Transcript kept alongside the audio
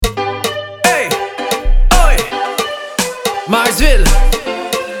Marzville,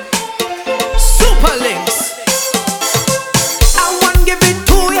 Super Links. I want give it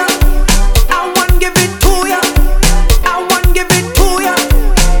to ya. I want give it to ya. I want give it to ya.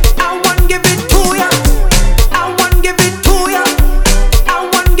 I want give it to ya. I want give it to ya. I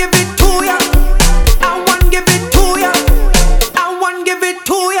want give it to ya. I want give it to ya. I want give it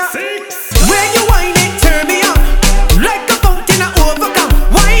to ya. When you whine it, turn me on like a fountain of overcome.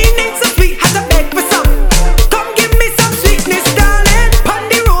 Whining so sweet, had to beg for some. Come give me some sweetness, darling. Pon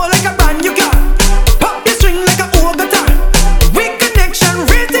the roll like a brand new car. Pop the string like a old guitar. With connection,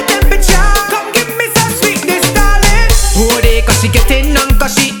 raise the temperature. Come give me some sweetness, darling. Hold it, cause she getting on,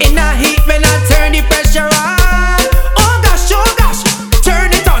 cause she in a heat when I turn the pressure on. Oh gosh,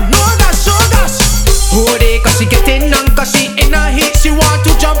 turn it on. Oh gosh. Hold it, cause she getting on, cause she in a heat. She want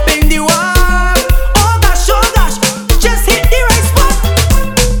to jump in the wall. Oh gosh, just hit the right spot.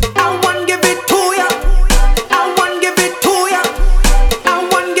 I want give it to ya. I want give it to ya. I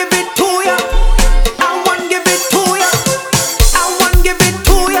want give it to ya. I want give it to ya. I want give it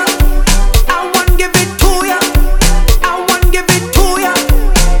to ya. I want give it to ya. I want give it to ya.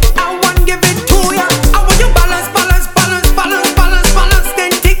 I want give it to ya. I want you balance,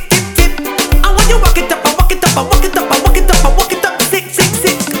 then tick. I want you walk it up, sick. I want you balance,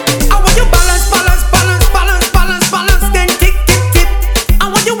 then tick. I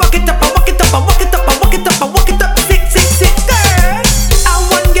want you walk it up, sick. Girl, I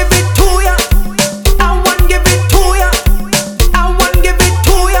want give it to ya. I want give it to ya. I want give it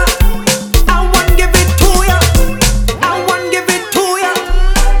to ya. I want give it to ya. I want give it to ya.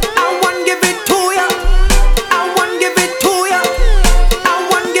 I want give it to ya. I want give it to ya. I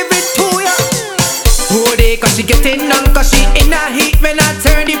want give it to ya. Hold it, cause she getting on, cause she in a heat when I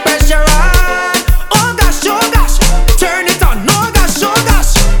turn the pressure on. Oh gosh, turn it on. Oh gosh.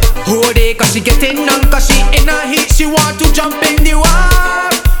 Hold it, cause she getting on, cause she in a heat. She want to jump in the wall.